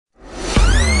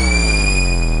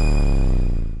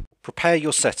Prepare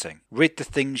your setting, rid the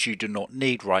things you do not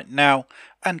need right now,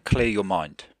 and clear your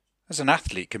mind. As an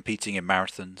athlete competing in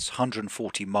marathons,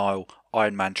 140-mile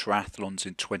Ironman triathlons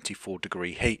in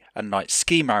 24-degree heat, and night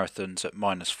ski marathons at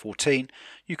 -14,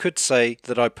 you could say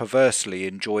that I perversely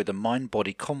enjoy the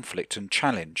mind-body conflict and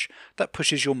challenge that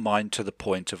pushes your mind to the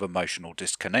point of emotional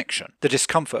disconnection. The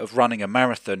discomfort of running a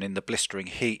marathon in the blistering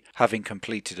heat, having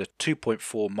completed a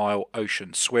 2.4-mile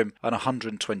ocean swim and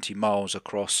 120 miles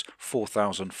across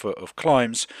 4,000 foot of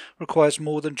climbs, requires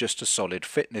more than just a solid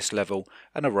fitness level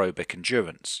and aerobic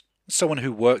endurance. As someone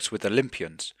who works with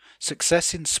Olympians,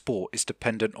 success in sport is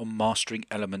dependent on mastering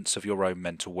elements of your own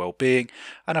mental well-being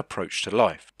and approach to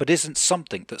life, but isn't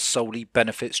something that solely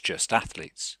benefits just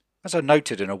athletes. As I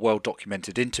noted in a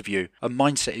well-documented interview, a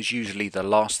mindset is usually the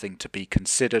last thing to be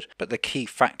considered, but the key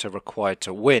factor required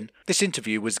to win. This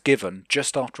interview was given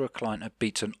just after a client had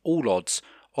beaten all odds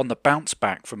on the bounce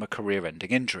back from a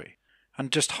career-ending injury, and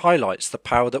just highlights the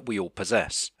power that we all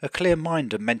possess. A clear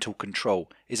mind and mental control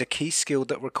is a key skill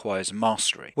that requires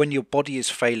mastery. When your body is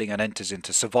failing and enters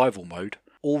into survival mode,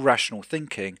 all rational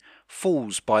thinking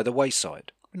falls by the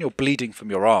wayside. When you're bleeding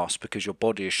from your arse because your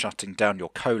body is shutting down your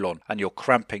colon and you're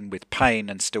cramping with pain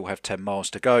and still have 10 miles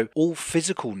to go, all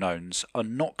physical knowns are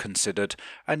not considered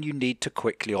and you need to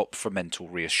quickly opt for mental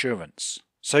reassurance.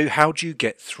 So how do you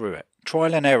get through it?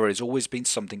 Trial and error has always been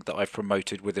something that I've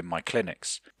promoted within my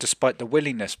clinics. Despite the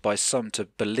willingness by some to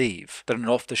believe that an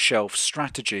off-the-shelf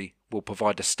strategy will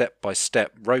provide a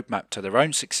step-by-step roadmap to their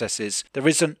own successes, there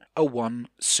isn't a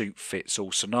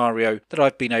one-suit-fits-all scenario that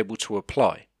I've been able to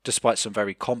apply, despite some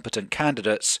very competent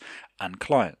candidates and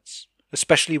clients,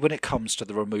 especially when it comes to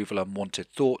the removal of unwanted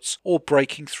thoughts or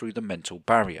breaking through the mental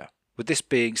barrier. With this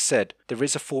being said, there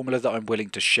is a formula that I'm willing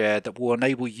to share that will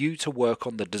enable you to work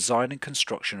on the design and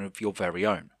construction of your very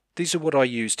own. These are what I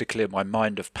use to clear my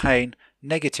mind of pain,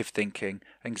 negative thinking,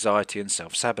 anxiety and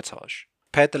self-sabotage.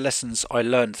 Paired the lessons I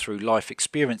learned through life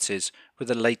experiences with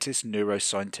the latest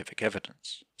neuroscientific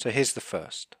evidence. So here's the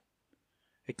first.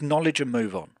 Acknowledge and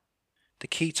move on. The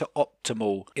key to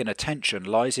optimal inattention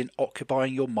lies in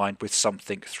occupying your mind with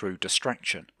something through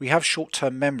distraction. We have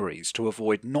short-term memories to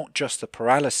avoid not just the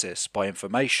paralysis by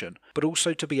information, but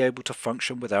also to be able to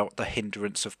function without the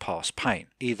hindrance of past pain,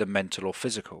 either mental or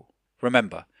physical.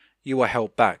 Remember, you are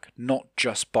held back not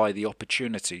just by the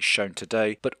opportunities shown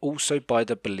today, but also by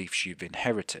the beliefs you've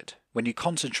inherited. When you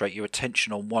concentrate your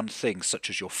attention on one thing, such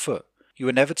as your foot, you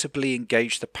inevitably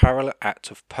engage the parallel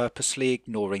act of purposely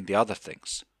ignoring the other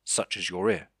things, such as your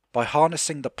ear. By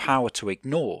harnessing the power to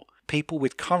ignore, people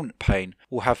with current pain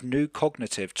will have new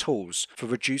cognitive tools for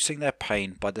reducing their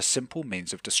pain by the simple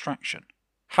means of distraction.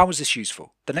 How is this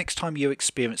useful? The next time you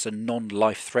experience a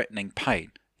non-life-threatening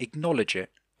pain, acknowledge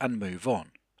it and move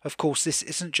on. Of course, this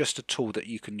isn't just a tool that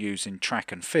you can use in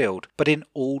track and field, but in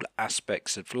all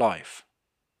aspects of life.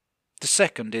 The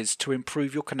second is to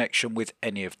improve your connection with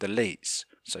any of the leads,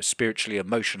 so spiritually,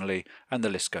 emotionally, and the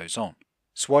list goes on.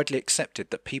 It's widely accepted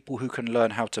that people who can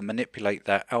learn how to manipulate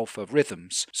their alpha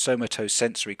rhythms,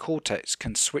 somatosensory cortex,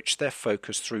 can switch their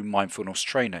focus through mindfulness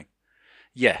training.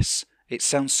 Yes, it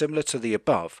sounds similar to the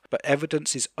above, but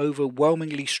evidence is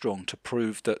overwhelmingly strong to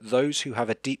prove that those who have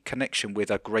a deep connection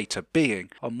with a greater being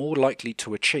are more likely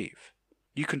to achieve.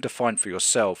 You can define for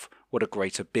yourself what a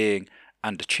greater being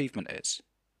and achievement is.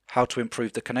 How to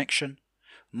improve the connection?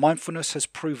 Mindfulness has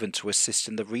proven to assist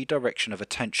in the redirection of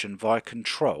attention via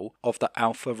control of the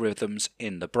alpha rhythms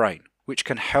in the brain, which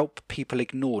can help people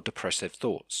ignore depressive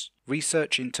thoughts.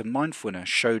 Research into mindfulness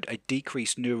showed a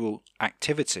decreased neural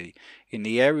activity in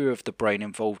the area of the brain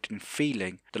involved in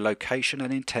feeling the location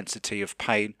and intensity of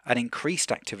pain, and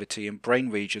increased activity in brain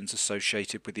regions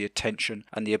associated with the attention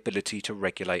and the ability to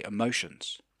regulate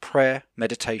emotions. Prayer,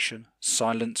 meditation,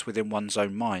 silence within one's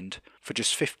own mind for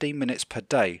just 15 minutes per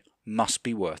day must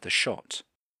be worth a shot.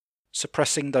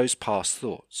 Suppressing those past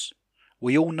thoughts.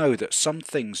 We all know that some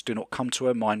things do not come to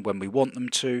our mind when we want them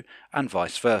to, and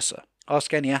vice versa.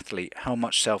 Ask any athlete how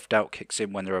much self-doubt kicks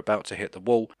in when they're about to hit the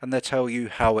wall, and they'll tell you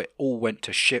how it all went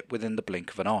to shit within the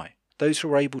blink of an eye. Those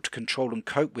who are able to control and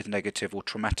cope with negative or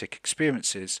traumatic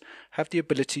experiences have the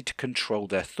ability to control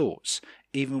their thoughts,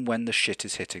 even when the shit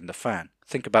is hitting the fan.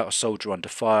 Think about a soldier under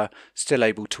fire, still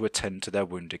able to attend to their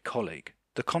wounded colleague.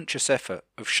 The conscious effort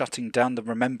of shutting down the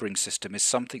remembering system is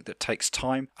something that takes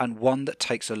time, and one that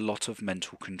takes a lot of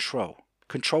mental control.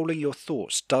 Controlling your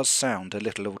thoughts does sound a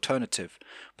little alternative,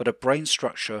 but a brain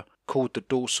structure called the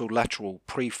dorsal lateral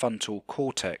prefrontal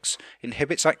cortex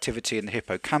inhibits activity in the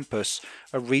hippocampus,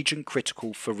 a region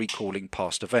critical for recalling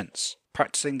past events.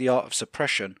 Practicing the art of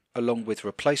suppression, along with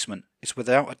replacement, is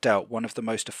without a doubt one of the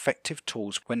most effective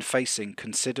tools when facing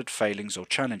considered failings or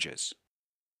challenges.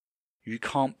 You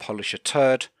can't polish a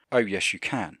turd. Oh yes, you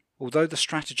can. Although the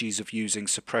strategies of using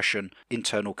suppression,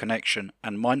 internal connection,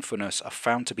 and mindfulness are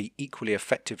found to be equally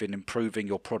effective in improving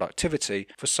your productivity,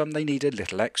 for some they need a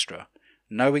little extra.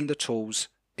 Knowing the tools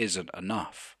isn't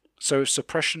enough. So if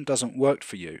suppression doesn't work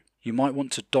for you, you might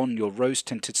want to don your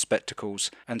rose-tinted spectacles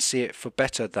and see it for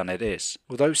better than it is.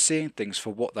 Although seeing things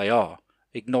for what they are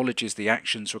acknowledges the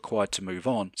actions required to move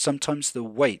on, sometimes the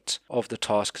weight of the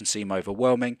task can seem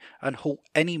overwhelming and halt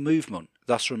any movement,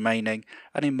 thus remaining,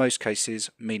 and in most cases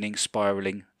meaning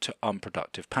spiralling to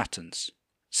unproductive patterns.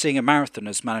 Seeing a marathon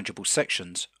as manageable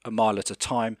sections, a mile at a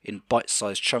time, in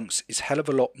bite-sized chunks is hell of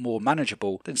a lot more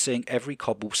manageable than seeing every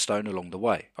cobblestone along the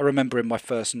way. I remember in my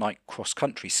first night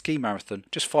cross-country ski marathon,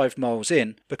 just 5 miles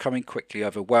in, becoming quickly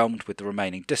overwhelmed with the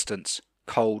remaining distance,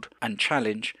 cold and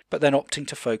challenge, but then opting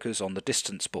to focus on the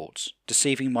distance boards,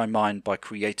 deceiving my mind by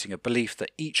creating a belief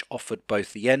that each offered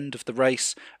both the end of the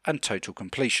race and total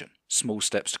completion. Small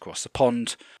steps to cross the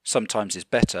pond sometimes is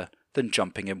better than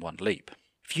jumping in one leap.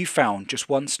 If you found just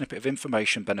one snippet of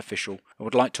information beneficial and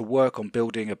would like to work on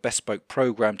building a bespoke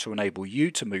program to enable you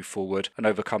to move forward and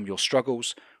overcome your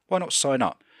struggles, why not sign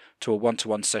up to a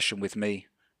one-to-one session with me,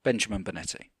 Benjamin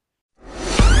Bonetti.